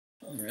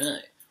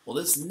Alright, well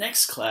this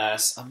next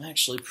class I'm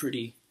actually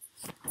pretty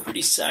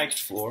psyched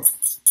for,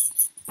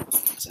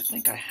 because I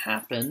think I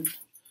happen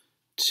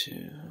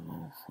to,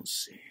 let's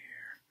see here,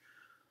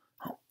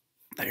 oh,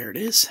 there it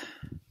is.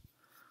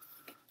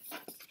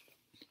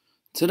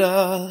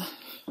 Ta-da!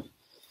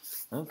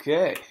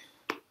 Okay,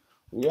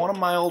 one of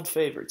my old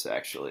favorites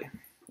actually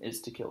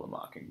is To Kill a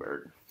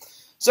Mockingbird.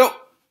 So,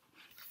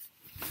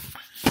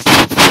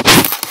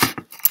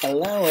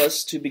 allow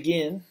us to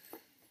begin.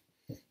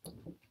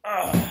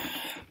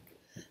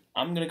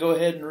 I'm going to go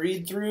ahead and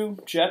read through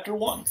Chapter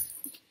 1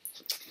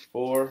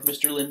 for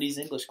Mr. Lindy's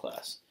English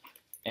class.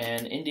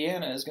 And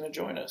Indiana is going to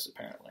join us,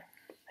 apparently.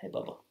 Hey,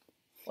 Bubba.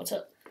 What's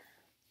up?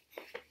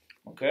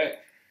 Okay.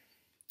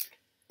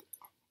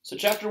 So,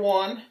 Chapter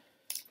 1.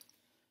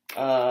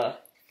 I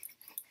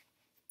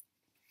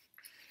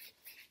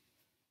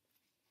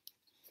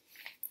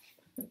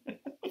know.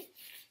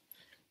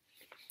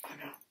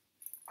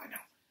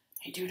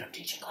 Hey, dude, I'm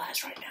teaching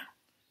class right now.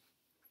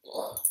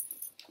 Ugh.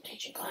 I'm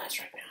teaching class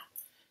right now.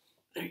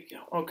 There you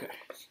go. Okay.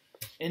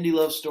 Indy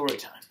loves story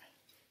time.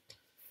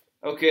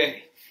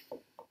 Okay.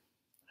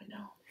 I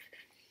know.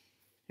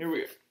 Here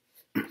we are.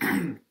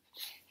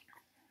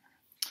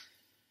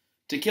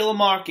 To Kill a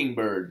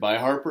Mockingbird by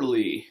Harper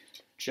Lee,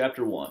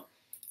 Chapter 1.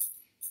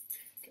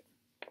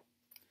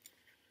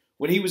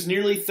 When he was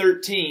nearly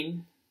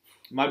 13,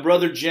 my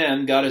brother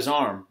Jem got his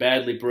arm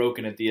badly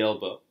broken at the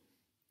elbow.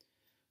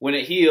 When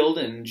it healed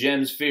and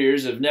Jem's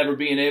fears of never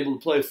being able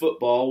to play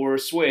football were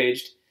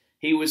assuaged,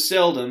 he was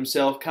seldom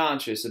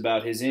self-conscious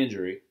about his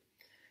injury.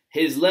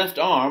 His left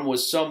arm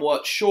was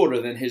somewhat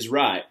shorter than his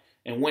right,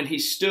 and when he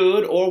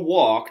stood or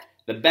walked,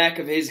 the back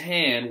of his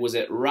hand was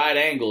at right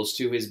angles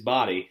to his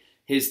body,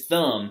 his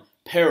thumb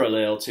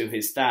parallel to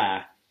his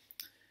thigh.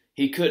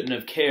 He couldn't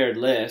have cared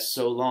less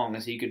so long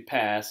as he could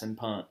pass and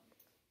punt.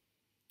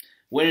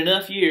 When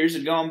enough years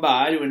had gone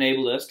by to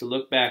enable us to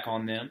look back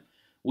on them,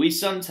 we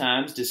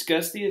sometimes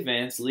discussed the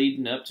events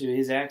leading up to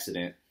his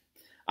accident.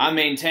 I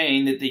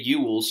maintain that the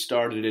Ewells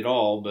started it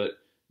all, but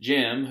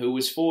Jem, who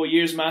was 4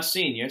 years my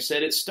senior,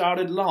 said it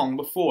started long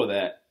before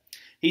that.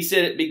 He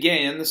said it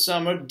began the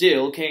summer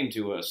Dill came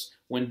to us,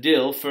 when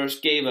Dill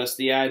first gave us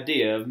the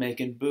idea of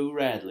making Boo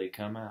Radley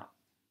come out.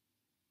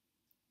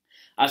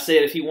 I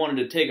said if he wanted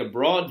to take a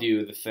broad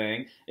view of the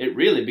thing, it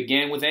really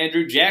began with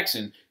Andrew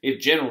Jackson.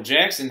 If General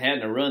Jackson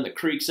hadn't run the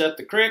creeks up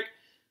the creek,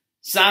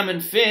 Simon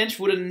Finch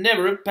would have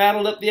never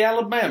paddled up the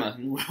Alabama.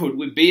 Would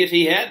we be if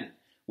he hadn't?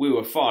 We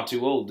were far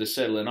too old to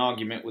settle an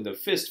argument with a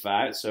fist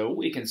fight, so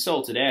we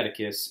consulted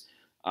Atticus.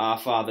 Our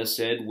father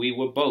said we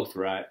were both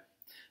right.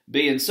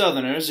 Being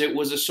Southerners, it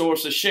was a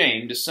source of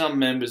shame to some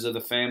members of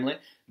the family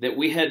that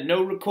we had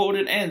no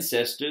recorded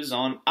ancestors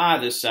on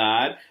either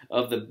side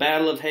of the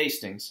Battle of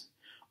Hastings.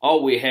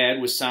 All we had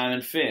was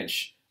Simon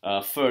Finch,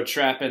 a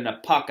fur-trapping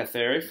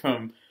apothecary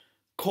from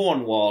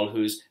Cornwall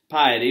whose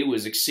piety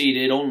was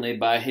exceeded only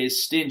by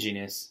his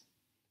stinginess.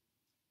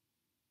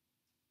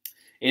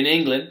 In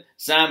England,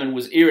 Simon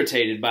was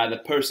irritated by the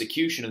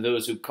persecution of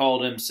those who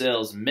called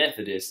themselves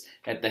Methodists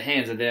at the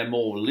hands of their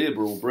more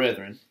liberal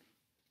brethren.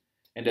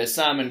 And as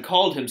Simon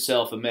called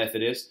himself a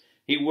Methodist,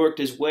 he worked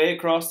his way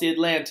across the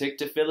Atlantic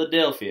to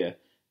Philadelphia,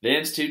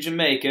 thence to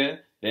Jamaica,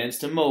 thence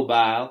to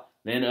Mobile,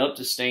 then up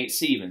to St.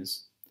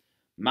 Stephen's.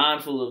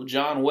 Mindful of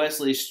John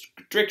Wesley's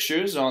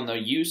strictures on the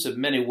use of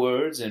many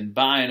words in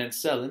buying and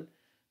selling,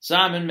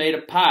 Simon made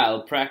a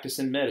pile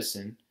practicing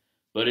medicine.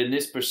 But in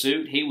this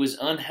pursuit he was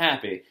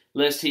unhappy,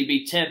 lest he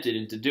be tempted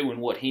into doing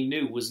what he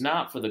knew was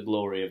not for the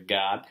glory of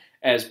God,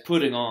 as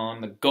putting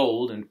on the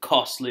gold and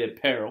costly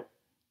apparel.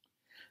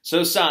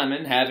 So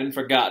Simon, having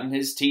forgotten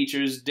his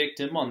teacher's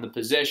dictum on the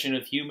possession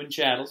of human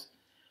chattels,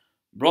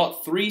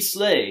 brought 3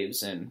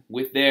 slaves, and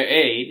with their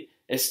aid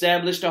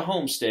established a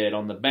homestead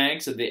on the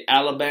banks of the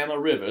Alabama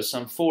River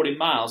some 40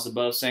 miles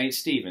above St.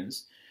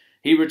 Stephen's.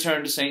 He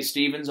returned to St.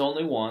 Stephen's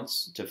only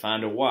once, to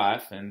find a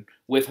wife, and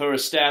with her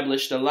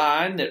established a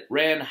line that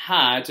ran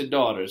high to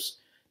daughters.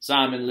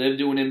 Simon lived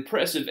to an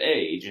impressive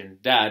age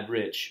and died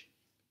rich.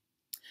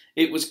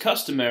 It was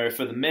customary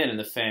for the men in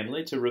the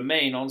family to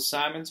remain on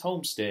Simon's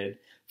homestead,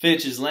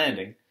 Finch's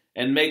Landing,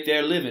 and make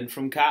their living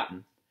from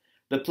cotton.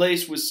 The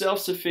place was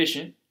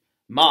self-sufficient,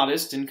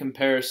 modest in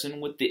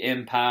comparison with the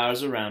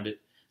empires around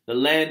it. The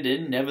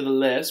landing,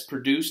 nevertheless,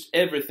 produced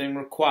everything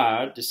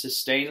required to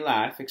sustain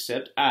life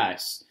except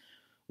ice,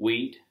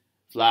 wheat,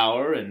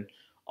 flour, and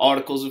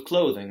articles of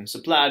clothing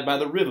supplied by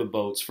the river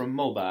boats from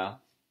Mobile.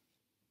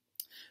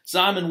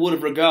 Simon would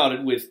have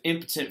regarded with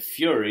impotent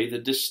fury the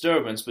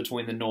disturbance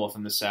between the North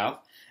and the South,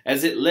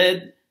 as it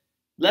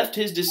left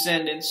his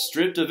descendants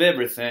stripped of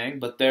everything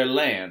but their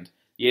land,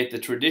 yet the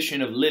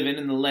tradition of living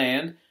in the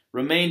land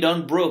remained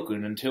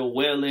unbroken until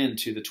well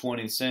into the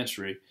 20th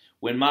century,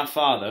 when my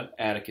father,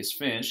 Atticus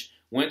Finch,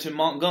 went to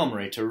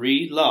Montgomery to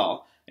read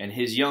law, and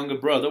his younger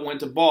brother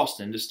went to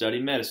Boston to study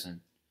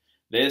medicine.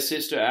 Their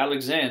sister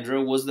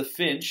Alexandra was the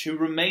Finch who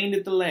remained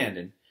at the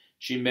landing.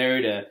 She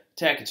married a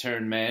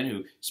taciturn man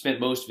who spent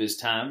most of his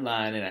time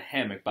lying in a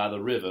hammock by the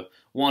river,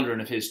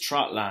 wondering if his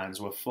trot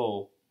lines were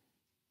full.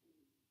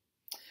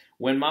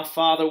 When my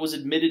father was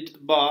admitted to the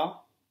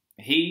bar,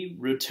 he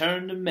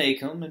returned to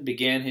Macomb and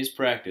began his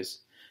practice.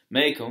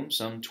 Macomb,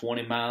 some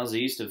 20 miles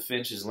east of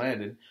Finch's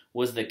Landing,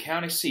 was the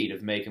county seat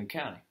of Macomb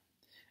County.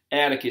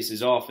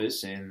 Atticus's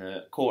office in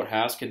the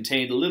courthouse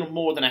contained little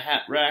more than a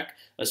hat rack,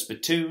 a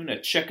spittoon, a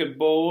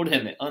checkerboard,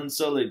 and the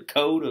unsullied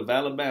code of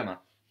Alabama.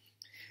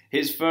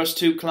 His first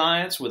 2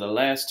 clients were the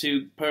last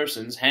 2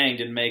 persons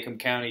hanged in Macomb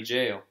County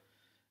Jail.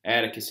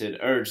 Atticus had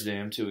urged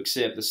them to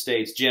accept the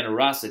state's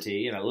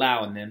generosity in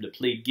allowing them to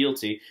plead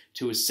guilty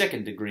to a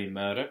second-degree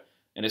murder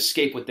and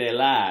escape with their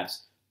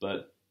lives,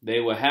 but they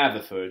were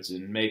Haverfords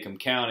in Macomb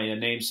County, a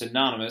name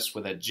synonymous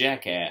with a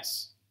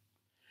jackass.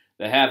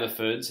 The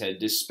Haverfords had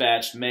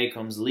dispatched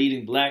Macomb's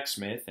leading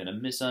blacksmith in a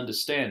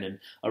misunderstanding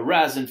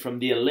arising from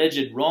the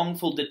alleged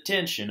wrongful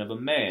detention of a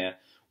mayor,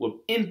 were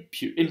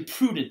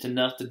imprudent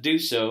enough to do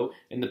so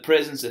in the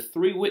presence of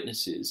 3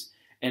 witnesses,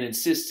 and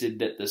insisted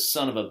that the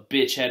son of a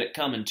bitch had it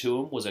coming to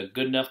him was a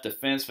good enough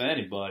defense for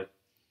anybody.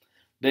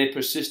 They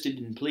persisted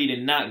in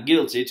pleading not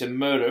guilty to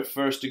murder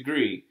first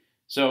degree,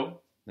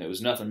 so there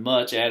was nothing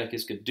much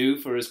Atticus could do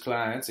for his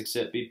clients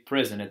except be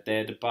present at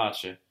their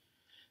departure,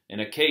 an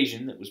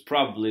occasion that was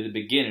probably the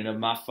beginning of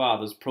my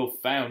father's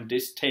profound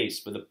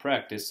distaste for the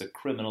practice of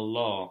criminal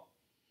law.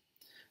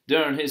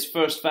 During his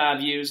first 5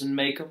 years in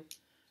Macomb,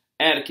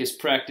 Atticus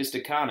practiced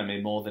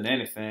economy more than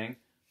anything.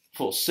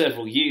 For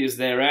several years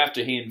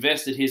thereafter he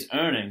invested his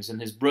earnings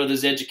in his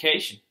brother's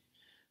education.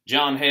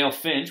 John Hale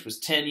Finch was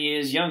 10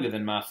 years younger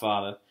than my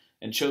father,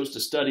 and chose to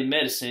study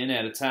medicine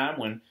at a time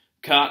when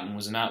cotton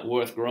was not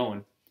worth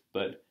growing.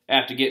 But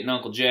after getting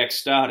Uncle Jack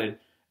started,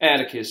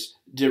 Atticus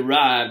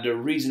derived a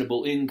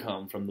reasonable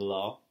income from the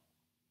law.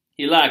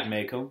 He liked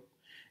Macomb.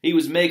 He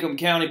was Macomb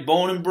County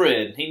born and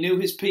bred. He knew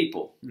his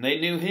people, and they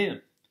knew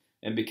him.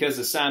 And because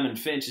of Simon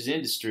Finch's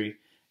industry,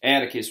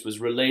 Atticus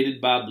was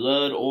related by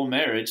blood or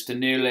marriage to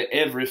nearly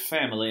every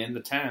family in the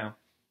town.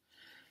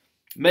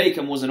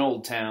 Macomb was an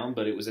old town,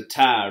 but it was a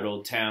tired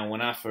old town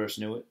when I first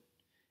knew it.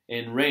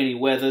 In rainy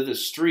weather, the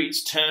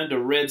streets turned to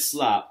red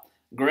slop.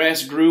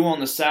 Grass grew on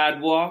the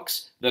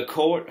sidewalks. The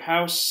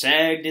courthouse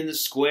sagged in the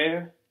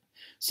square.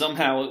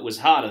 Somehow it was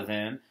hotter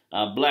then.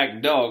 A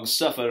black dog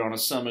suffered on a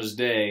summer's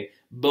day.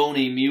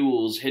 Bony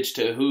mules hitched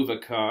to hoover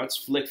carts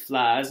flicked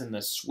flies in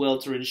the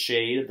sweltering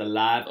shade of the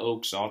live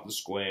oaks off the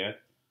square.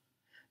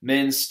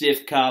 Men's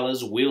stiff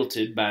collars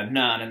wilted by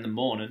 9 in the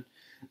morning.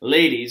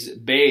 Ladies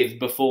bathed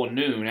before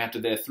noon after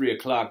their 3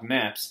 o'clock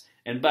naps,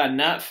 and by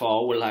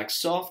nightfall were like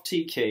soft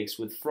tea cakes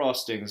with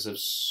frostings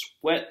of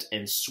sweat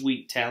and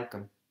sweet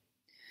talcum.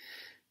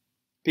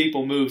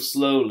 People moved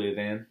slowly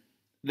then.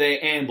 They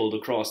ambled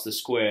across the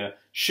square,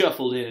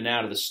 shuffled in and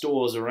out of the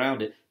stores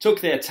around it,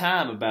 took their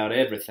time about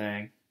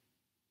everything.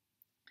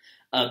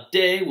 A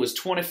day was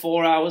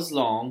 24 hours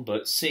long,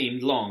 but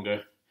seemed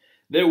longer.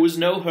 There was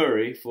no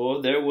hurry,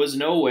 for there was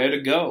nowhere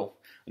to go,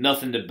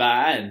 nothing to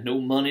buy and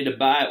no money to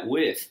buy it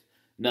with,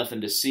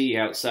 nothing to see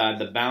outside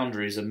the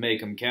boundaries of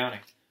Macomb County.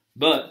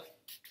 But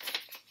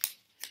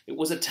it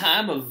was a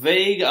time of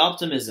vague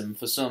optimism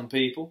for some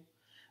people.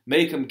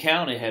 Macomb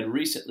County had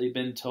recently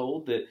been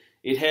told that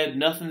it had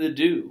nothing to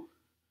do.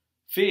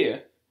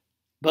 Fear,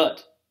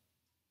 but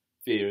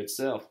fear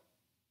itself.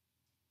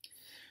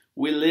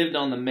 We lived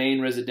on the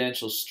main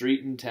residential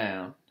street in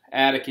town.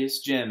 Atticus,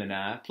 Jem, and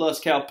I, plus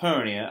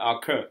Calpurnia, our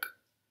cook.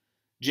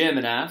 Jem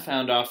and I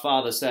found our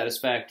father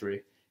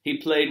satisfactory. He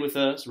played with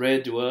us,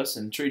 read to us,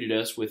 and treated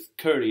us with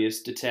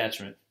courteous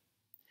detachment.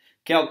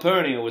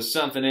 Calpurnia was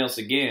something else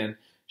again.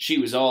 She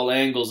was all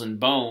angles and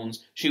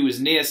bones. She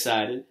was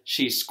nearsighted.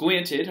 She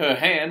squinted. Her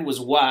hand was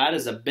wide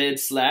as a bed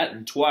slat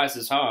and twice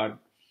as hard.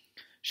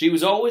 She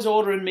was always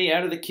ordering me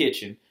out of the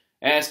kitchen,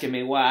 asking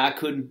me why I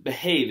couldn't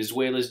behave as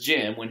well as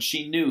Jem when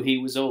she knew he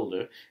was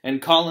older,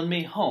 and calling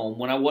me home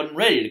when I wasn't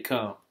ready to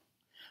come.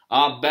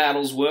 Our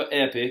battles were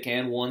epic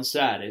and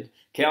one-sided.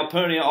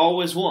 Calpurnia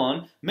always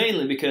won,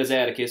 mainly because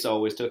Atticus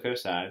always took her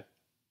side.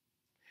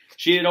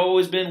 She had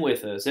always been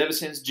with us ever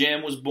since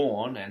Jem was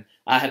born, and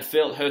I had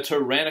felt her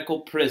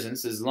tyrannical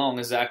presence as long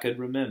as I could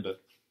remember.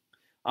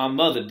 Our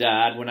mother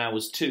died when I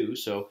was 2,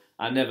 so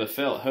I never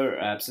felt her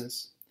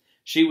absence.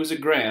 She was a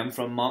Graham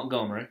from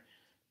Montgomery.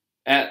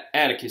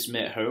 Atticus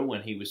met her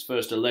when he was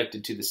first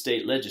elected to the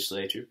state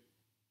legislature.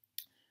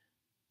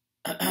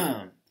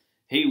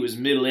 He was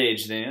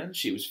middle-aged then.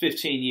 She was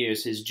 15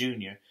 years his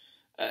junior.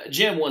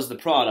 Jem was the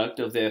product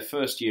of their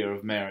first year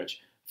of marriage.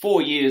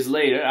 4 years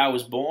later I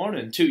was born,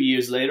 and 2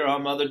 years later our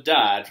mother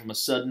died from a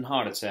sudden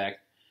heart attack.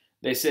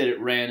 They said it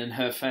ran in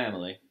her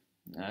family.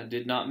 I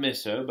did not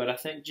miss her, but I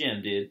think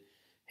Jem did.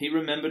 He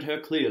remembered her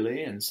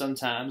clearly, and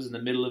sometimes in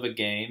the middle of a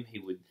game he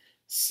would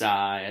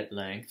sigh at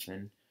length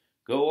and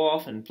go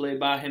off and play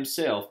by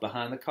himself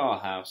behind the car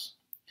house.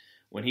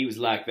 When he was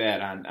like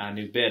that, I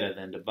knew better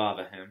than to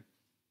bother him.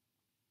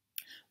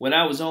 When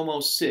I was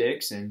almost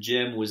 6 and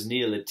Jem was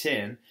nearly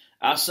 10,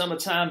 our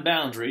summertime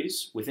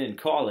boundaries, within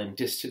calling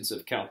distance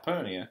of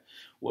Calpurnia,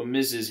 were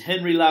Mrs.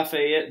 Henry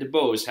Lafayette de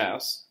Beau's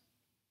house,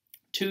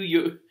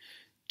 two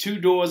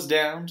doors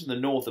down to the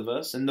north of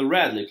us, and the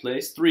Radley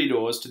place 3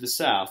 doors to the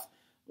south,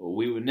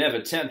 We were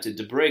never tempted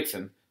to break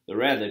them. The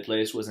Radley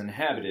place was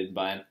inhabited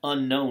by an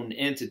unknown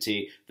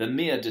entity, the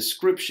mere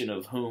description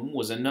of whom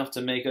was enough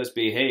to make us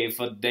behave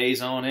for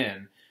days on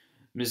end.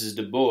 Mrs.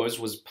 Du Bois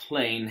was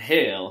plain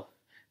hell.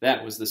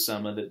 That was the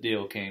summer that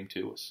Dill came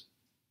to us.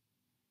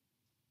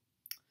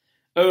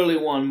 Early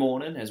one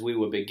morning, as we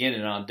were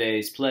beginning our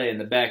day's play in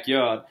the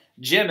backyard,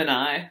 Jem and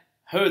I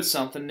heard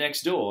something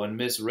next door in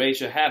Miss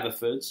Rachel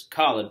Haverford's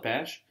collard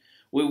patch.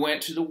 We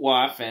went to the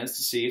wire fence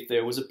to see if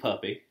there was a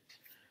puppy.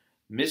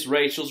 Miss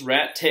Rachel's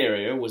rat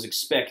terrier was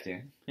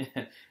expecting.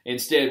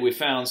 Instead, we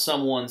found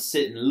someone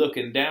sitting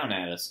looking down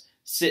at us.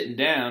 Sitting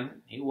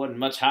down, he wasn't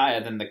much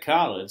higher than the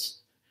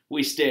collards.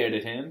 We stared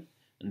at him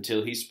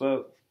until he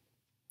spoke.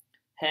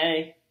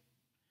 "Hey."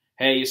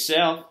 "Hey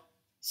yourself,"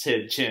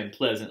 said Jem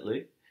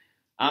pleasantly.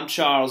 "I'm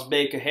Charles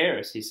Baker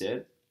Harris," he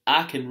said.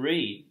 "I can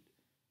read."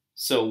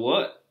 "So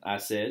what?" I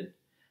said.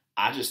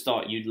 "I just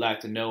thought you'd like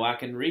to know I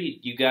can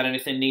read. You got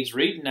anything needs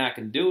reading, I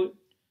can do it."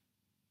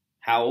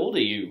 "How old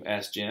are you?"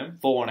 asked Jem.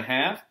 4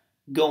 1/2.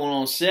 "Going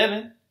on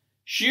 7.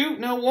 "Shoot,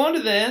 no wonder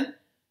then,"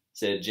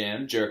 said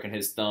Jem, jerking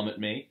his thumb at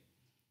me.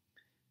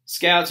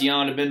 "Scout's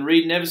yonder been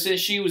reading ever since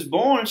she was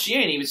born. She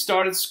ain't even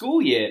started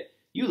school yet.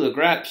 You look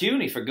right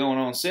puny for going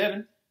on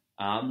 7.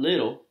 "I'm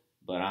little,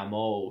 but I'm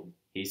old,"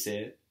 he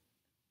said.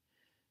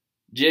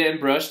 Jem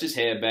brushed his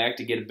hair back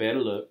to get a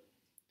better look.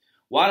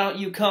 "Why don't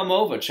you come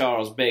over,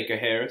 Charles Baker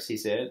Harris?" he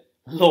said.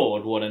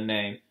 "Lord, what a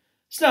name.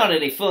 It's not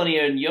any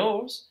funnier than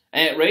yours.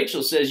 Aunt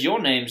Rachel says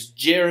your name's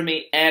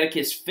Jeremy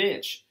Atticus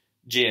Finch."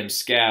 Jem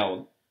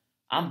scowled.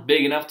 "I'm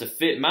big enough to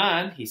fit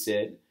mine," he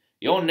said.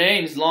 "Your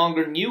name's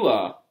longer than you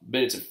are,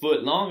 but it's a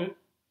foot longer."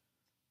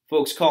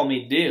 "Folks call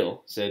me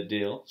Dill," said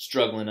Dill,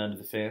 struggling under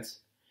the fence.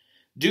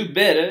 "Do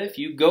better if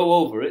you go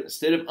over it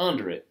instead of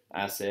under it,"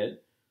 I said.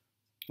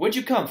 "Where'd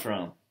you come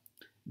from?"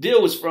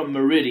 Dill was from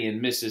Meridian,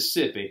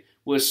 Mississippi,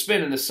 was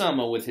spending the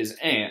summer with his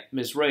aunt,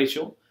 Miss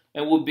Rachel,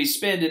 and would be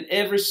spending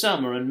every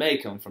summer in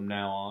Macomb from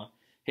now on.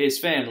 His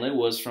family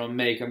was from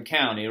Macomb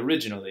County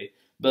originally,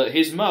 but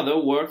his mother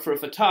worked for a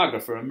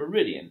photographer in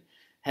Meridian,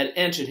 had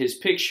entered his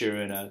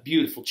picture in a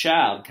beautiful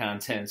child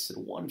contest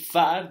and won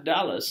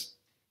 $5.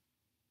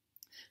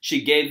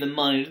 She gave the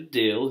money to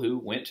Dill, who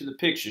went to the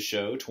picture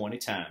show 20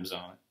 times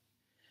on it.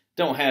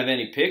 "Don't have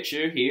any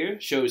picture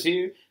shows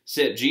here,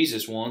 except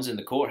Jesus ones in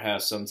the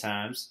courthouse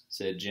sometimes,"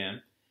 said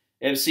Jem.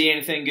 "Ever see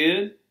anything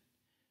good?"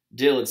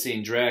 Dill had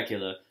seen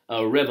Dracula,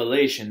 a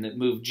revelation that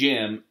moved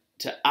Jem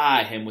to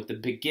eye him with the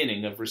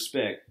beginning of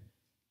respect.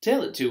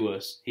 "Tell it to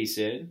us," he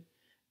said.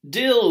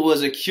 Dill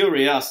was a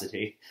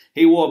curiosity.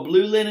 He wore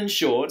blue linen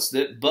shorts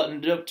that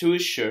buttoned up to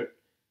his shirt.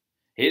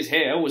 His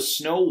hair was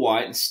snow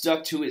white and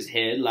stuck to his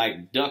head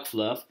like duck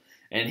fluff,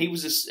 and he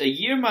was a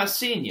year my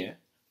senior,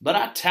 but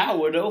I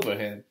towered over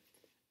him.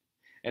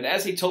 And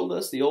as he told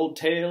us the old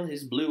tale,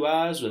 his blue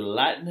eyes would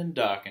lighten and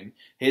darken.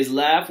 His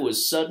laugh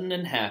was sudden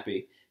and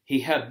happy.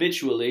 He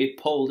habitually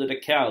pulled at a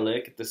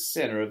cowlick at the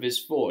center of his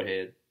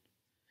forehead.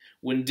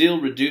 When Dill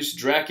reduced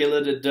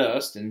Dracula to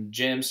dust and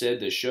Jem said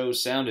the show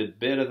sounded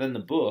better than the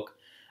book,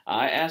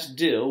 I asked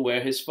Dill where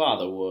his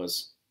father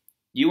was.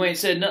 "You ain't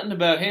said nothing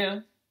about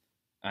him."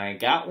 "I ain't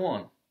got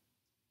one."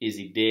 "Is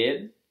he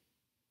dead?"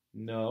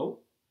 "No."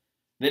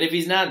 "Then if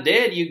he's not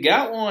dead, you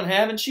got one,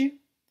 haven't you?"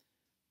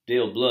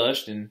 Dill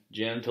blushed, and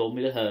Jem told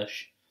me to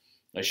hush,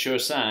 a sure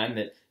sign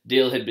that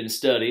Dill had been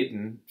studied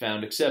and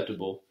found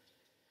acceptable.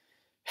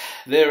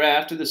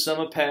 Thereafter the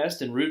summer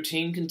passed in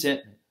routine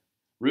contentment.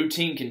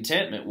 Routine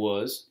contentment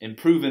was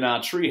improving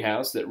our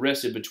treehouse that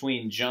rested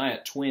between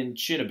giant twin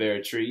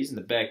chinnaberry trees in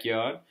the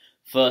backyard,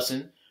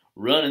 fussing,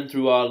 running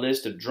through our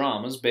list of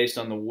dramas based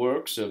on the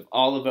works of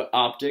Oliver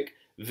Optic,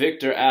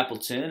 Victor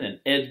Appleton, and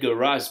Edgar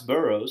Rice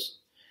Burroughs.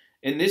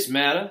 In this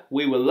matter,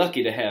 we were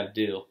lucky to have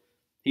Dill.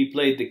 He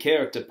played the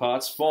character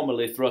parts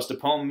formerly thrust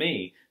upon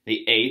me,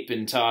 the ape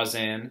in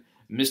Tarzan,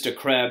 Mr.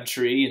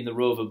 Crabtree in the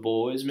Rover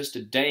Boys,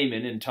 Mr.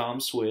 Damon in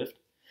Tom Swift.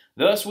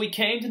 Thus we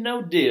came to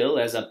know Dill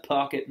as a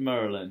pocket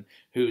Merlin,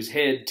 whose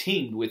head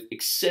teemed with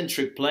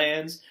eccentric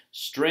plans,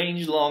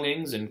 strange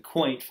longings, and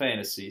quaint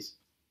fantasies.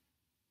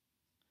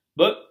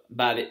 But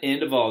by the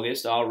end of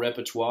August, our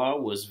repertoire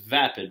was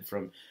vapid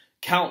from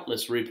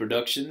countless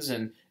reproductions,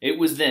 and it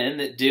was then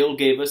that Dill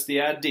gave us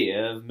the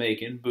idea of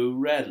making Boo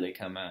Radley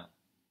come out.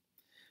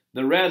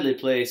 The Radley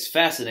place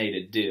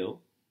fascinated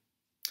Dill.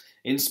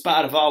 In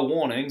spite of our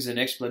warnings and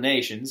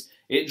explanations,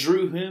 it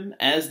drew him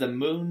as the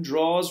moon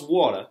draws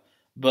water,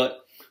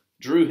 but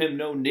drew him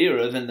no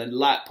nearer than the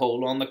light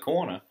pole on the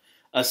corner,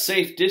 a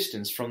safe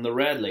distance from the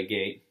Radley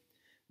gate.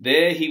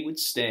 There he would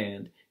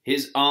stand,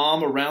 his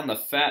arm around the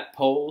fat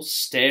pole,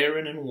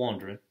 staring and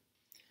wondering.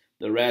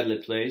 The Radley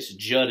place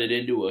jutted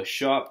into a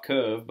sharp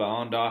curve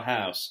beyond our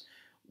house.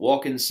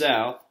 Walking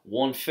south,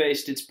 one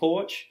faced its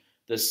porch,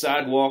 the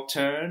sidewalk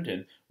turned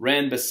and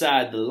ran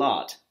beside the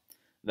lot.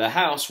 The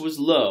house was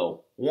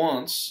low,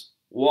 once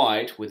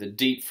white with a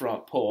deep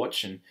front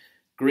porch and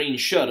green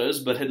shutters,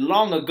 but had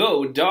long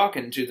ago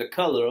darkened to the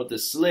color of the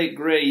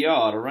slate-gray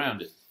yard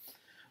around it.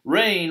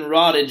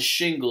 Rain-rotted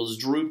shingles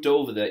drooped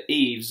over the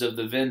eaves of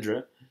the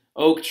vendra,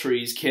 Oak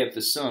trees kept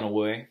the sun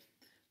away.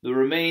 The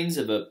remains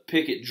of a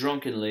picket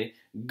drunkenly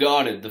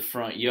guarded the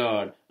front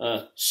yard,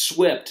 a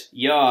swept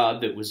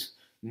yard that was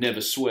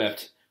never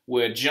swept,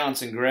 where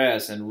Johnson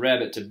grass and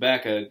rabbit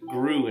tobacco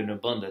grew in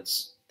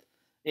abundance.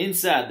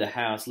 Inside the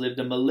house lived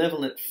a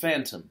malevolent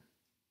phantom.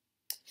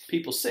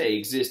 People say he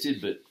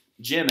existed, but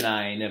Jim and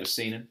I ain't never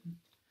seen him.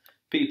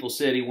 People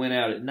said he went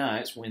out at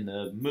nights when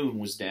the moon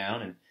was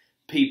down and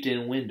peeped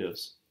in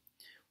windows.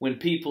 When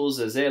people's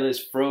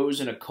azaleas froze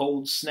in a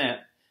cold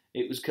snap,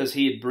 it was 'cause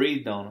he had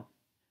breathed on them.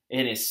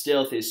 Any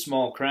stealthy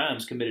small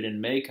crimes committed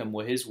in Maycomb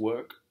were his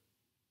work.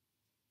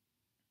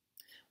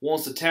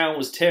 Once the town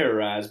was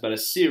terrorized by a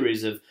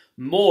series of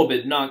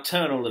morbid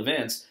nocturnal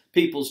events.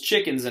 People's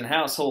chickens and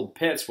household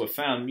pets were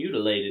found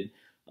mutilated,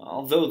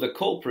 although the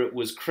culprit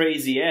was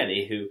Crazy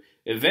Eddie, who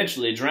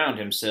eventually drowned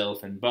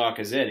himself in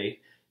Barker's Eddy.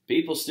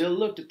 People still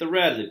looked at the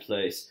Radley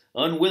place,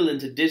 unwilling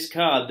to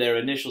discard their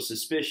initial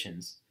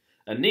suspicions.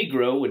 A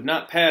Negro would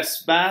not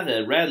pass by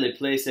the Radley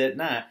place at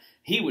night.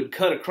 He would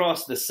cut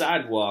across the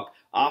sidewalk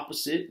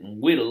opposite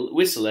and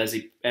whistle as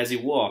he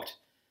walked.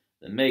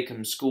 The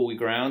Maycomb school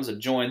grounds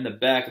adjoined the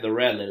back of the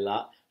Radley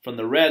lot. From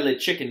the Radley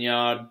chicken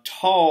yard,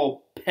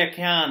 tall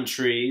pecan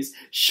trees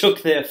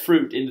shook their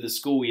fruit into the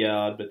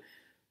schoolyard, but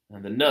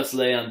the nuts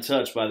lay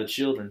untouched by the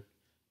children.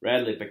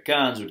 Radley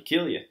pecans would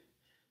kill you.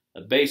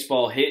 A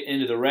baseball hit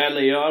into the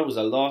Radley yard was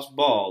a lost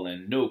ball,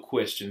 and no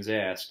questions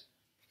asked.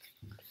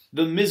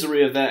 The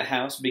misery of that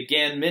house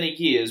began many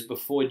years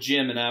before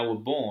Jim and I were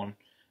born.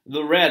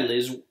 The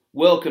Radleys,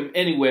 welcome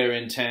anywhere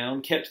in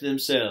town, kept to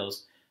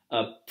themselves,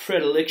 a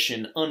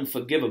predilection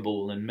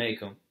unforgivable in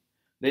Maycomb.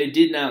 They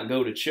did not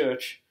go to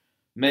church,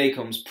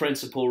 Maycomb's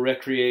principal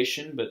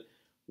recreation, but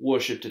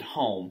worshipped at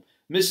home.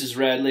 Mrs.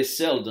 Radley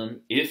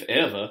seldom, if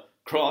ever,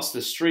 crossed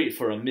the street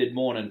for a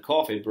mid-morning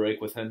coffee break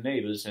with her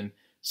neighbors, and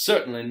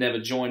certainly never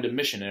joined a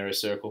missionary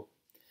circle.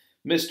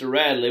 Mr.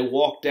 Radley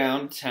walked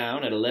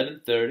downtown at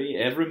 11:30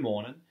 every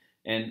morning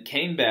and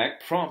came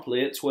back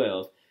promptly at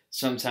 12,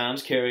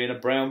 sometimes carrying a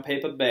brown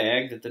paper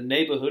bag that the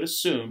neighborhood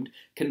assumed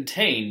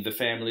contained the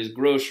family's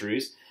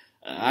groceries.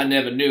 I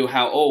never knew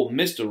how old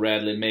Mr.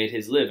 Radley made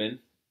his living.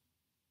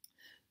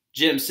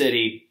 Jim said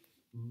he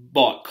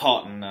bought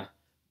cotton, a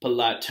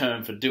polite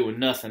term for doing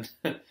nothing.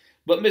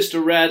 But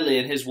Mr. Radley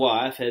and his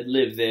wife had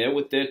lived there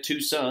with their 2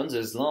 sons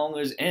as long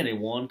as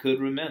anyone could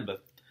remember.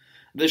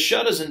 The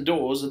shutters and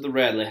doors of the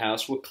Radley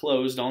house were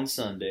closed on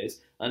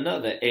Sundays,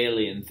 another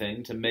alien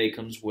thing to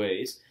Maycomb's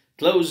ways.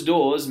 Closed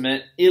doors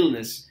meant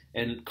illness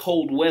and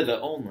cold weather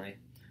only.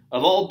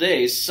 Of all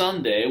days,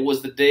 Sunday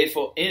was the day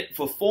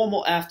for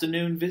formal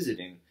afternoon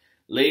visiting.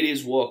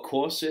 Ladies wore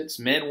corsets,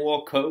 men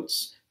wore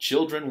coats,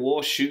 children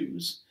wore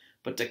shoes.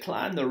 But to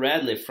climb the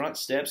Radley front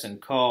steps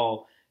and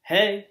call,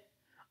 "Hey!"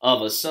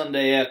 of a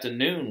Sunday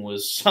afternoon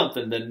was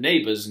something the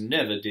neighbors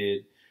never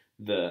did.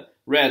 The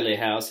Radley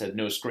house had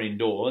no screen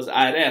doors.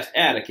 I had asked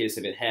Atticus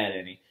if it had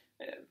any.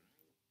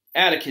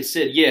 Atticus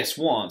said yes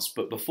once,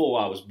 but before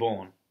I was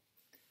born.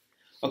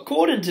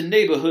 According to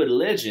neighborhood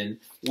legend,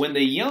 when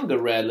the younger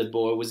Radley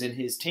boy was in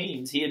his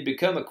teens, he had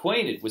become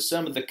acquainted with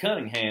some of the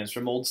Cunninghams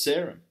from Old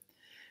Sarum,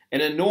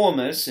 an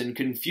enormous and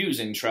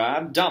confusing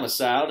tribe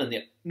domiciled in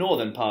the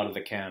northern part of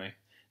the county,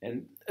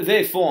 and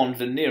they formed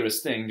the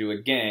nearest thing to a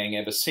gang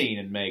ever seen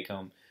in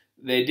Maycomb.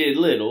 They did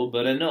little,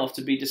 but enough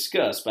to be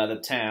discussed by the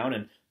town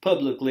and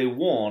publicly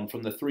warned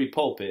from the 3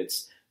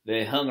 pulpits.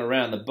 They hung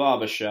around the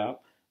barber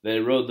shop. They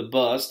rode the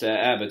bus to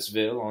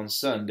Abbotsville on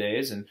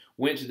Sundays and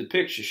went to the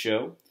picture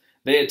show.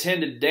 They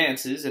attended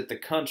dances at the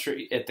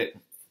county's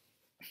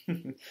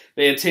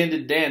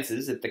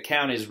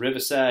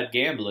Riverside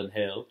Gambling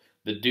Hell,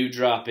 the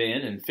Dewdrop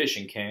Inn and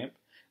fishing camp.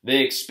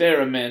 They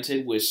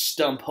experimented with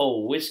stump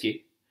hole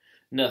whiskey.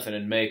 Nothing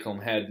in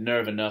Maycomb had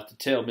nerve enough to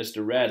tell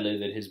Mr. Radley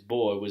that his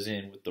boy was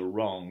in with the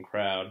wrong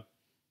crowd.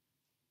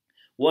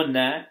 One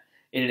night,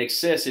 in an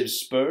excessive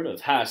spurt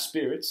of high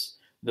spirits,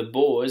 the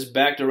boys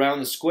backed around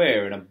the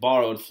square in a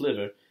borrowed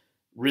flivver,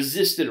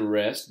 resisted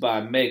arrest by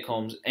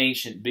Maycomb's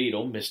ancient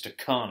beadle, Mr.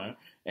 Connor,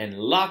 and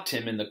locked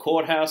him in the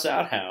courthouse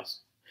outhouse.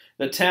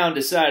 The town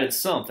decided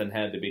something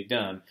had to be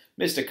done.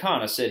 Mr.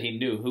 Connor said he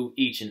knew who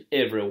each and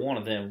every one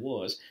of them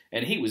was,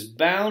 and he was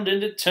bound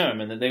and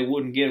determined that they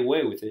wouldn't get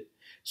away with it.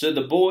 So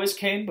the boys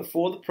came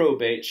before the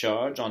probate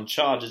charge on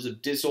charges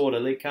of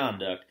disorderly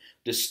conduct,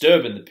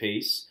 disturbing the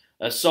peace,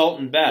 assault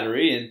and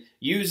battery, and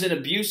using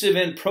abusive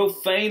and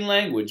profane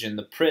language in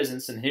the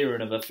presence and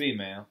hearing of a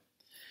female.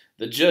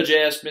 The judge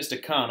asked Mr.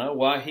 Connor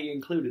why he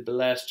included the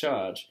last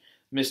charge.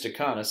 Mr.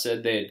 Connor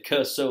said they had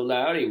cussed so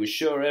loud he was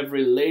sure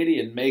every lady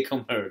in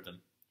Maycomb heard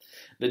them.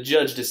 The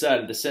judge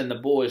decided to send the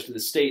boys to the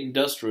state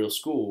industrial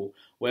school,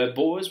 where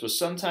boys were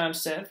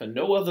sometimes sent for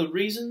no other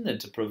reason than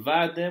to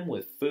provide them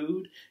with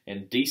food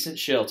and decent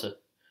shelter.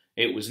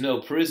 It was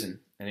no prison,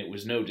 and it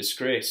was no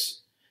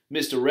disgrace.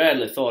 Mr.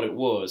 Radley thought it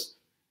was.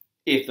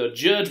 If the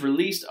judge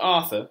released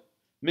Arthur,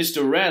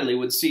 Mr. Radley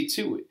would see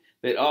to it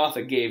that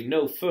Arthur gave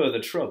no further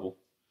trouble.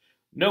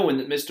 Knowing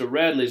that Mr.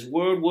 Radley's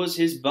word was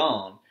his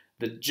bond,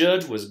 the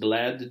judge was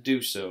glad to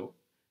do so.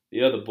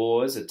 The other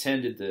boys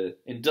attended the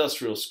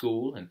industrial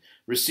school and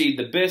received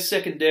the best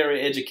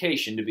secondary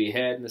education to be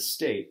had in the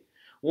state.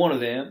 One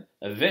of them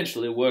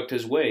eventually worked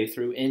his way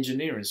through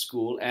engineering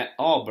school at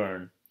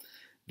Auburn.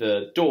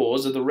 The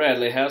doors of the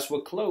Radley house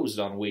were closed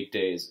on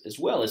weekdays as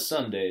well as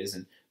Sundays,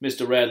 and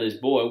Mr. Radley's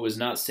boy was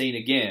not seen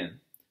again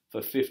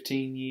for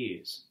 15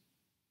 years.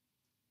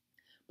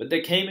 But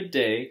there came a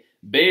day,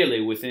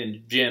 barely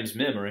within Jem's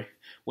memory,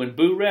 when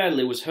Boo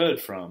Radley was heard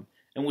from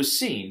and was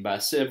seen by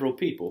several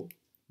people,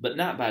 but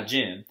not by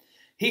Jem.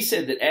 He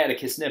said that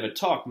Atticus never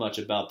talked much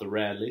about the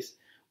Radleys.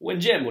 When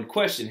Jem would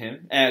question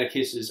him,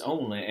 Atticus's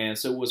only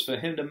answer was for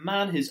him to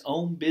mind his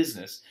own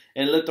business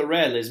and let the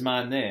Radleys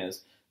mind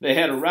theirs. They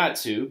had a right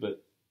to,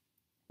 but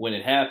when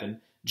it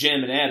happened,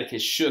 Jem and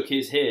Atticus shook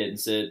his head and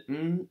said,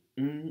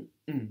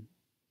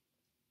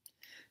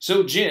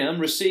 So Jem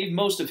received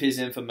most of his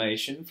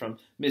information from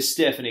Miss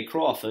Stephanie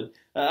Crawford,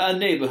 a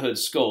neighborhood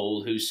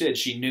scold who said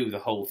she knew the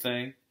whole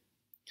thing.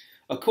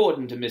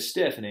 According to Miss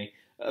Stephanie,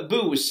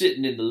 Boo was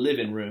sitting in the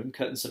living room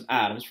cutting some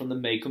items from the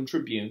Macomb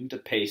Tribune to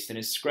paste in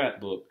his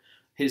scrapbook.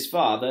 His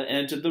father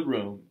entered the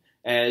room.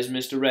 As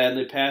Mr.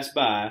 Radley passed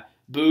by,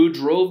 Boo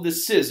drove the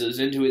scissors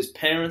into his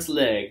parents'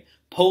 leg,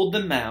 pulled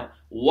them out,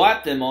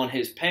 wiped them on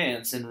his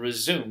pants, and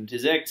resumed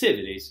his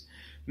activities.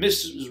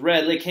 Mrs.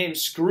 Radley came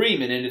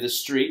screaming into the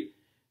street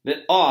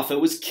that Arthur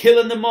was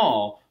killing them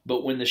all,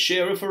 but when the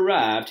sheriff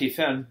arrived, he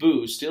found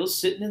Boo still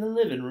sitting in the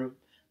living room,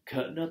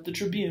 cutting up the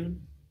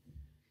Tribune.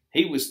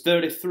 He was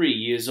 33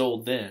 years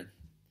old then.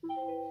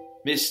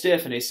 Miss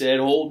Stephanie said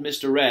old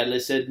Mr.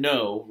 Radley said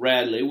no,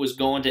 Radley was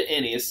going to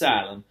any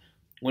asylum.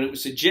 When it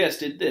was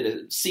suggested that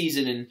a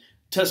season in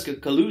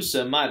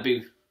Tuscaloosa might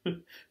be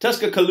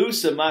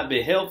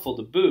helpful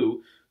to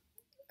Boo,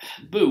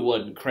 Boo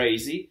wasn't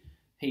crazy.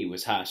 He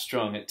was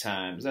high-strung at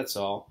times, that's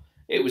all.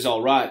 It was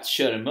all right to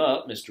shut him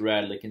up, Mr.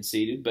 Radley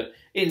conceded, but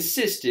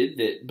insisted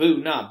that Boo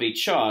not be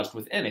charged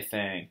with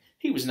anything.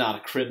 He was not a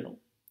criminal.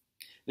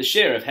 The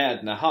sheriff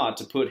hadn't the heart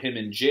to put him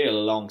in jail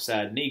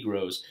alongside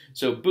Negroes,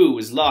 so Boo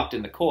was locked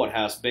in the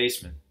courthouse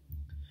basement.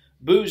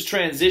 Boo's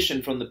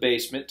transition from the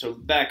basement to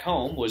back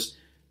home was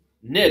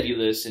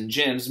nebulous in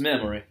Jem's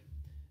memory.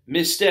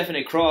 Miss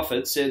Stephanie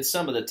Crawford said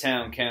some of the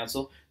town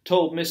council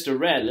told Mr.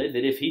 Radley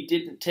that if he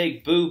didn't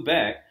take Boo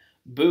back,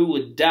 Boo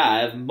would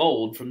die of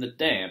mold from the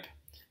damp.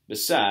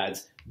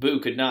 Besides, Boo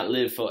could not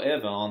live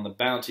forever on the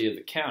bounty of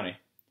the county.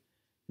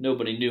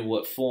 Nobody knew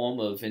what form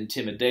of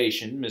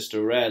intimidation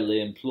Mr.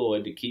 Radley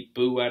employed to keep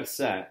Boo out of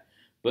sight,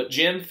 but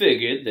Jem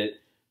figured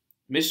that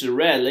Mr.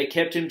 Radley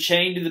kept him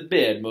chained to the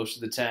bed most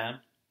of the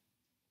time.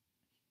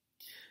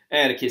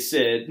 Atticus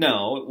said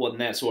no, it wasn't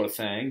that sort of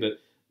thing, but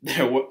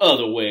there were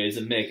other ways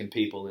of making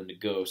people into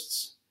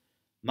ghosts.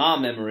 My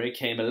memory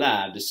came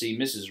alive to see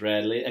Mrs.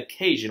 Radley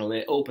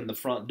occasionally open the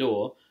front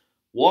door,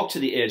 walk to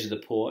the edge of the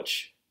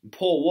porch, and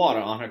pour water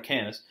on her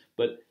canvas,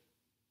 but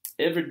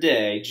every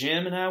day,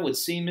 Jem and I would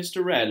see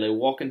Mr. Radley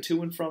walking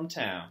to and from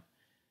town.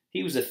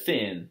 He was a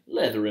thin,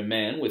 leathery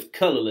man with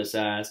colorless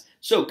eyes,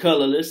 so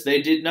colorless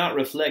they did not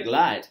reflect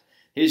light.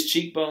 His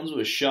cheekbones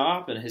were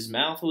sharp, and his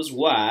mouth was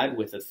wide,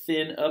 with a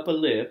thin upper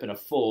lip and a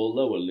full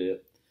lower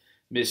lip.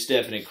 Miss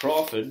Stephanie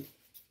Crawford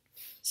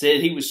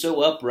said he was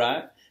so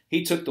upright,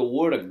 he took the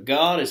word of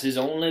God as his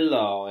only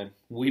law, and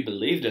we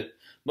believed it,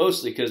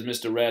 mostly because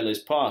Mr. Radley's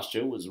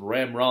posture was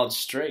ramrod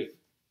straight.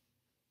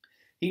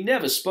 He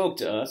never spoke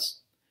to us.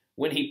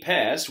 When he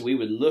passed, we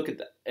would look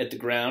at the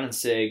ground and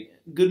say,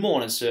 "Good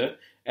morning, sir,"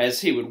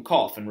 as he would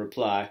cough and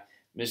reply.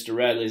 Mr.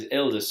 Radley's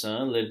eldest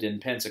son lived in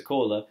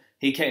Pensacola.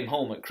 He came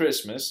home at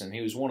Christmas, and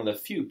he was one of the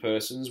few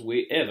persons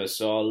we ever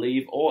saw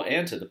leave or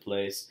enter the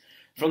place.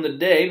 From the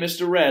day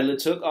Mr. Radley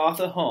took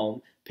Arthur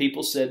home,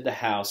 people said the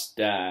house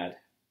died.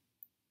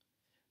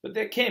 But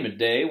there came a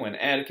day when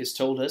Atticus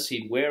told us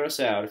he'd wear us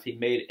out if he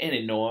made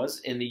any noise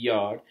in the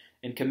yard,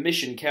 and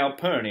commissioned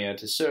Calpurnia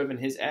to serve in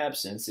his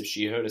absence if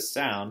she heard a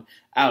sound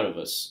out of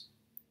us.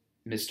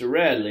 Mr.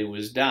 Radley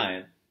was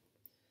dying.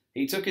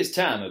 He took his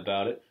time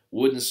about it.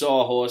 Wooden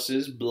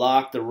sawhorses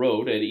blocked the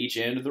road at each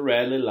end of the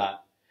Radley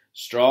lot.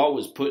 Straw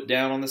was put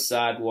down on the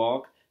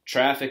sidewalk.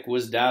 Traffic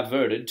was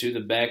diverted to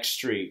the back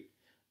street.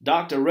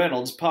 Dr.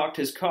 Reynolds parked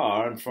his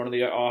car in front of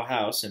our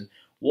house and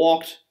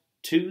walked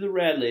to the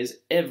Radleys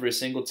every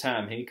single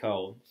time he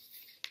called.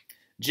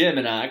 Jem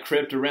and I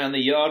crept around the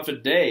yard for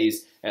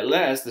days. At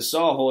last the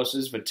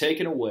sawhorses were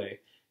taken away,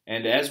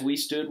 and as we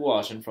stood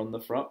watching from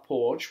the front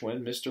porch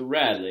when Mr.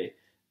 Radley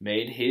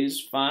made his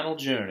final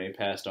journey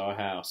past our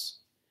house.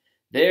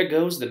 "There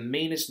goes the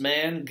meanest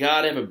man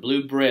God ever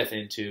blew breath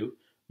into,"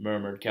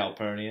 murmured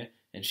Calpurnia,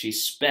 and she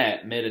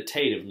spat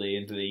meditatively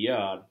into the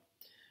yard.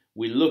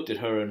 We looked at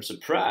her in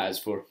surprise,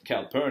 for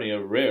Calpurnia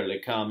rarely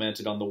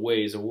commented on the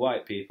ways of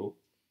white people.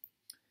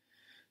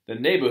 The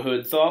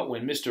neighborhood thought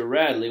when Mr.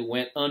 Radley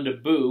went under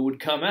Boo would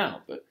come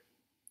out, but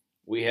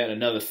we had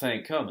another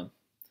thing coming.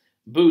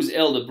 Boo's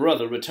elder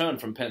brother returned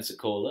from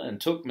Pensacola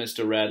and took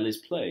Mr. Radley's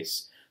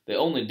place. The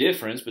only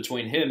difference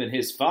between him and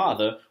his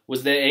father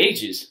was their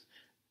ages.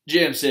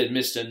 Jem said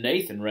Mr.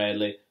 Nathan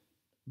Radley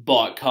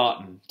bought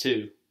cotton,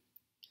 too.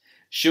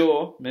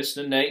 Sure,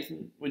 Mr.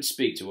 Nathan would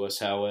speak to us,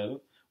 however,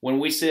 when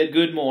we said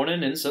good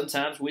morning, and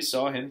sometimes we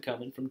saw him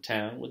coming from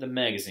town with a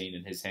magazine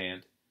in his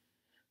hand.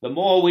 The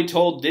more we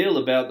told Dill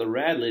about the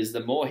Radleys, the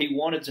more he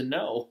wanted to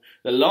know.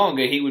 The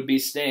longer he would be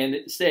stand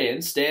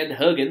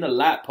hugging the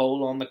light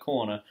pole on the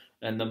corner,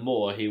 and the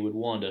more he would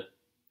wonder.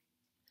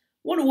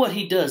 "Wonder what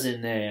he does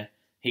in there,"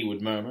 he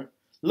would murmur.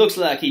 "Looks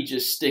like he'd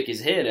just stick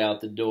his head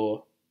out the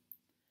door."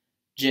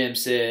 Jim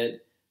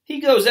said, "He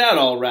goes out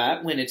all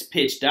right when it's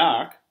pitch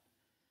dark."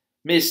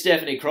 Miss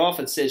Stephanie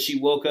Crawford said she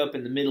woke up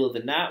in the middle of the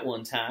night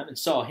one time and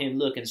saw him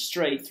looking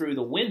straight through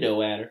the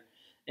window at her,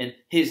 and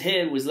his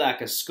head was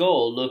like a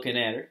skull looking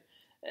at her.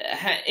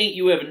 Ain't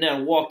you ever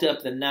now walked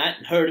up the night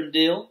and heard him,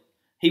 Dill?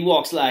 He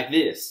walks like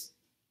this."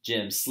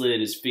 Jim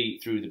slid his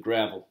feet through the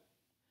gravel.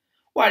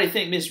 "Why do you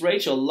think Miss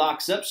Rachel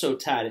locks up so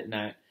tight at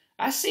night?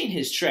 I seen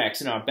his tracks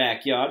in our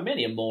backyard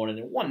many a morning,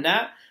 and one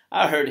night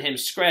I heard him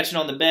scratching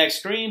on the back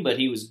screen, but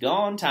he was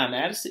gone time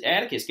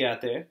Atticus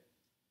got there."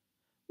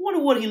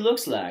 "Wonder what he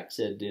looks like,"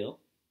 said Dill.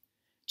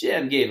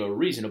 Jim gave a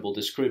reasonable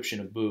description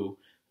of Boo.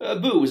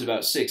 Boo was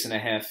about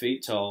 6.5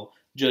 feet tall,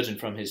 judging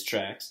from his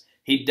tracks.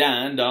 He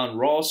dined on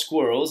raw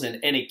squirrels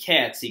and any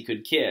cats he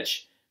could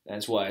catch.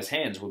 That's why his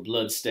hands were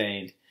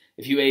blood-stained.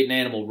 If you ate an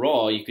animal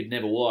raw, you could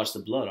never wash the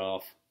blood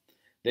off.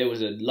 There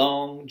was a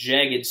long,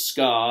 jagged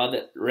scar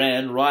that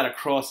ran right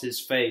across his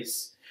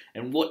face,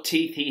 and what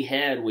teeth he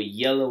had were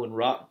yellow and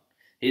rotten.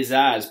 His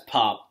eyes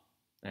popped,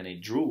 and he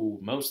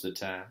drooled most of the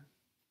time.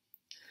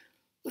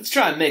 "Let's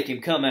try and make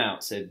him come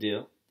out," said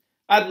Dill.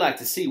 "I'd like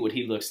to see what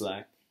he looks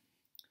like."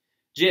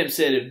 Jim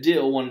said if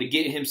Dill wanted to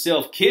get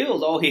himself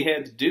killed, all he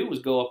had to do was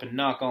go up and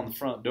knock on the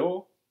front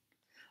door.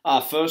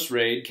 Our first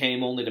raid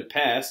came only to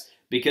pass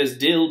because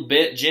Dill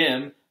bet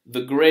Jim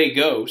the Gray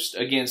Ghost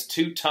against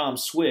 2 Tom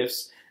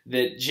Swifts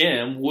that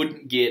Jim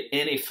wouldn't get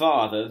any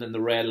farther than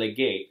the Radley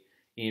Gate.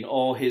 In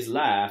all his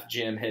life,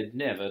 Jim had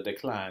never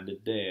declined a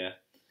dare.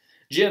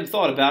 Jim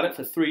thought about it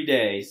for 3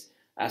 days.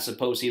 I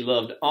suppose he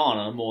loved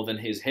honor more than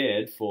his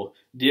head, for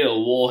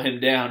Dill wore him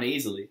down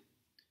easily.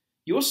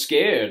 "You're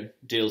scared,"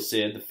 Dill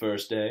said the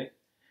first day.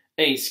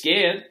 "Ain't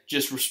scared,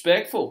 just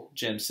respectful,"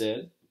 Jim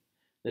said.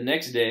 The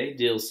next day,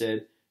 Dill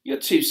said, "You're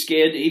too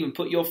scared to even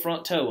put your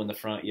front toe in the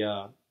front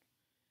yard."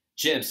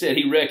 Jim said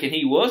he reckoned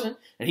he wasn't,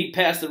 and he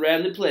passed the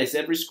Radley place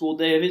every school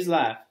day of his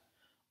life.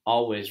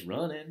 "Always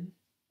running,"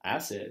 I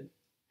said.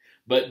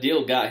 But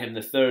Dill got him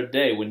the 3rd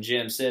day when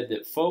Jim said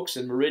that folks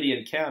in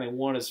Meridian County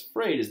weren't as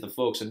afraid as the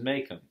folks in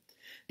Macomb,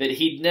 that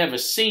he'd never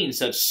seen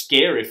such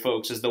scary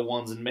folks as the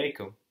ones in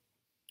Macomb.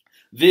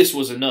 This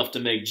was enough to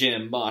make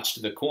Jim march to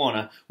the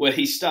corner, where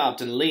he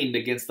stopped and leaned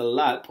against the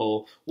light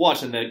pole,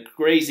 watching the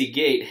crazy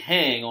gate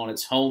hang on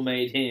its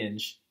homemade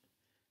hinge.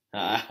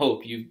 "I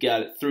hope you've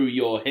got it through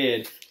your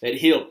head that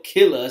he'll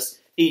kill us,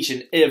 each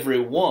and every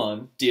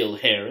one, Dill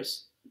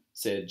Harris,"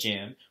 said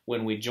Jim,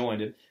 when we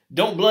joined him.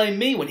 "Don't blame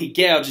me when he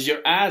gouges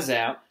your eyes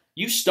out.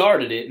 You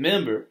started it,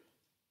 'member."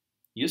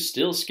 "You're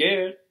still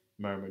scared,"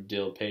 murmured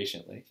Dill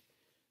patiently.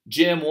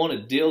 Jim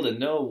wanted Dill to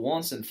know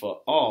once and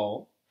for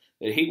all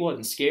that he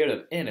wasn't scared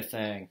of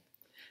anything.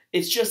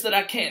 "It's just that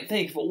I can't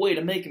think of a way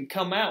to make him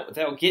come out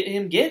without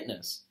him getting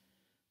us."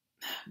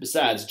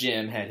 Besides,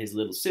 Jim had his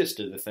little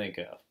sister to think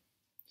of.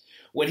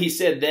 When he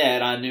said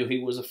that, I knew he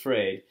was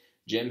afraid.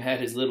 Jim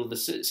had his little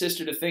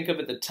sister to think of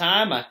at the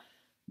time. I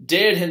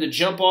dared him to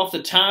jump off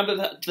the top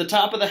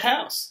of the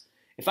house.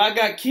 "If I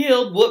got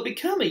killed, what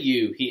become of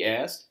you?" he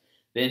asked.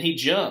 Then he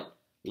jumped,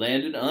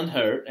 landed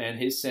unhurt, and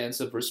his sense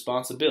of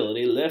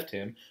responsibility left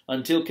him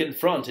until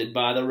confronted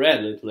by the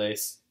Radley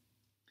place.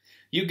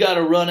 "You got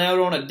to run out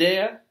on a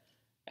dare?"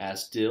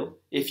 asked Dill.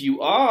 "If you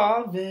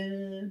are,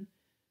 then—"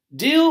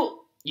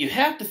 "Dill, you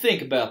have to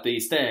think about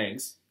these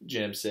things,"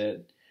 Jim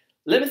said.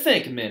 "Let me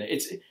think a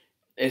minute.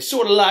 It's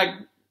sort of like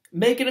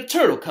making a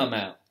turtle come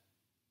out."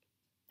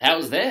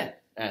 "How's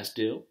that?" asked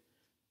Dill.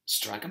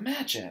 "Strike a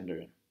match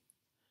under him."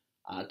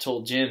 I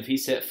told Jim if he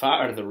set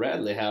fire to the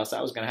Radley house,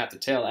 I was going to have to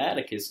tell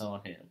Atticus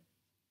on him.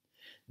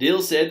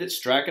 Dill said that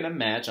striking a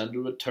match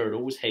under a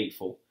turtle was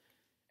hateful.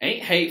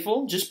 "Ain't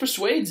hateful, just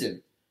persuades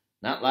him.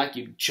 Not like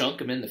you chunk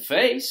him in the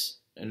face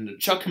and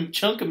chunk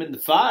him in the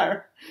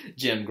fire,"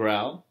 Jim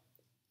growled.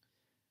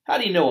 "How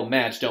do you know a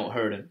match don't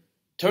hurt him?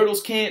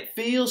 Turtles can't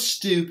feel,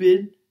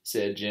 stupid,"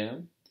 said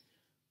Jim.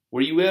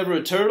 "Were you ever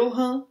a turtle,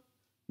 huh?"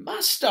 "My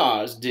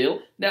stars,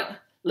 Dill. Now,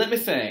 let me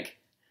think.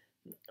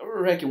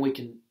 Reckon we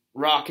can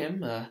rock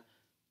him."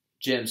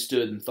 Jim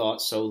stood and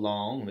thought so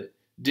long that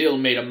Dill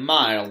made a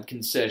mild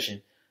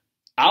concession.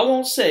 "I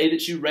won't say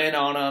that you ran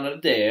on a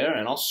dare,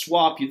 and I'll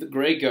swap you the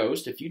Gray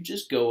Ghost if you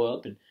just go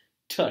up and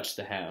touch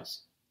the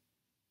house."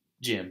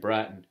 Jim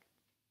brightened.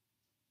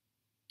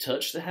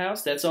 "Touch the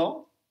house, that's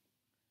all?"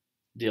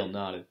 Dill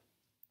nodded.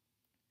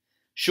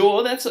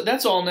 "Sure,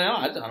 that's all now.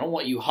 I don't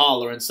want you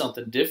hollering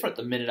something different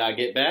the minute I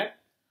get back."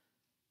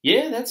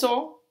 "Yeah, that's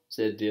all,"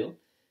 said Dill.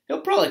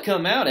 "He'll probably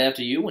come out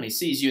after you when he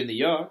sees you in the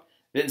yard.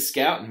 Then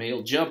Scout and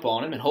me'll jump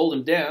on him and hold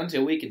him down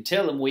till we can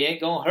tell him we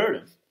ain't gonna hurt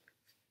him."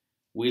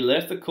 We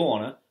left the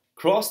corner,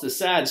 crossed the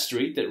side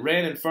street that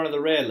ran in front of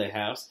the Radley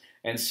house,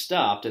 and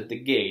stopped at the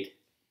gate.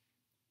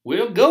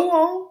 Well, go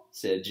on,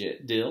 said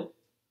Dill.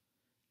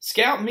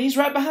 Scout me's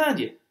right behind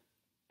you.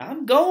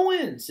 I'm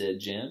going, said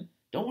Jim.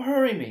 Don't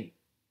hurry me.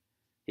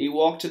 He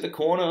walked to the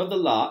corner of the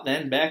lot,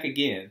 then back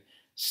again,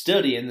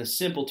 studying the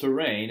simple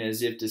terrain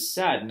as if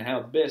deciding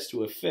how best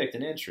to effect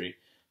an entry,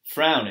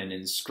 frowning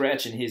and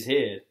scratching his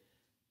head.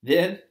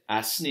 Then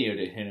I sneered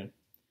at him.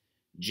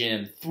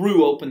 Jim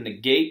threw open the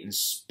gate and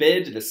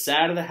sped to the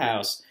side of the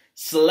house,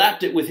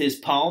 slapped it with his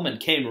palm, and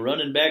came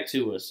running back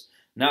to us,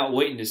 not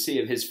waiting to see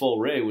if his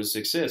foray was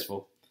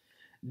successful.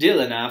 Dill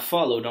and I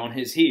followed on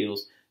his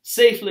heels.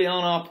 Safely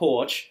on our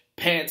porch,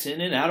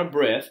 panting and out of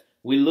breath,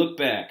 we looked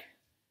back.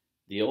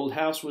 The old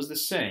house was the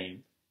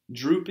same,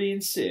 droopy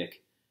and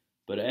sick,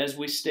 but as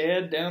we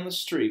stared down the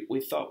street,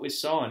 we thought we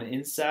saw an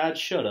inside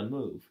shutter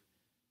move.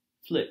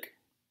 Flick.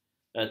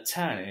 A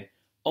tiny,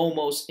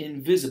 almost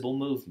invisible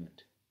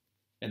movement.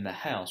 And the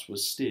house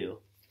was still.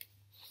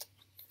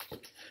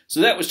 So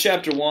that was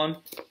chapter 1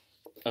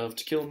 of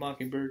To Kill a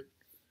Mockingbird.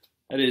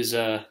 This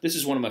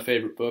is one of my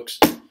favorite books.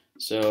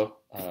 So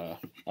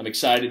I'm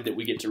excited that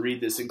we get to read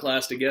this in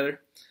class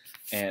together.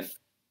 And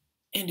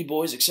Andy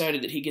Boy's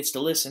excited that he gets to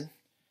listen.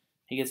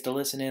 He gets to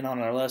listen in on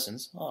our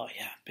lessons. Oh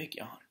yeah, big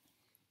yawn.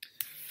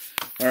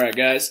 All right,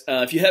 guys.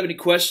 If you have any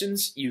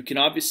questions, you can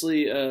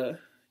obviously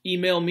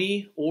email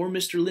me or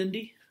Mr.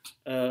 Lindy.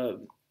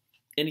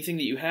 Anything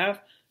that you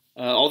have.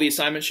 All the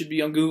assignments should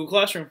be on Google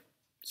Classroom.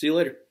 See you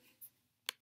later.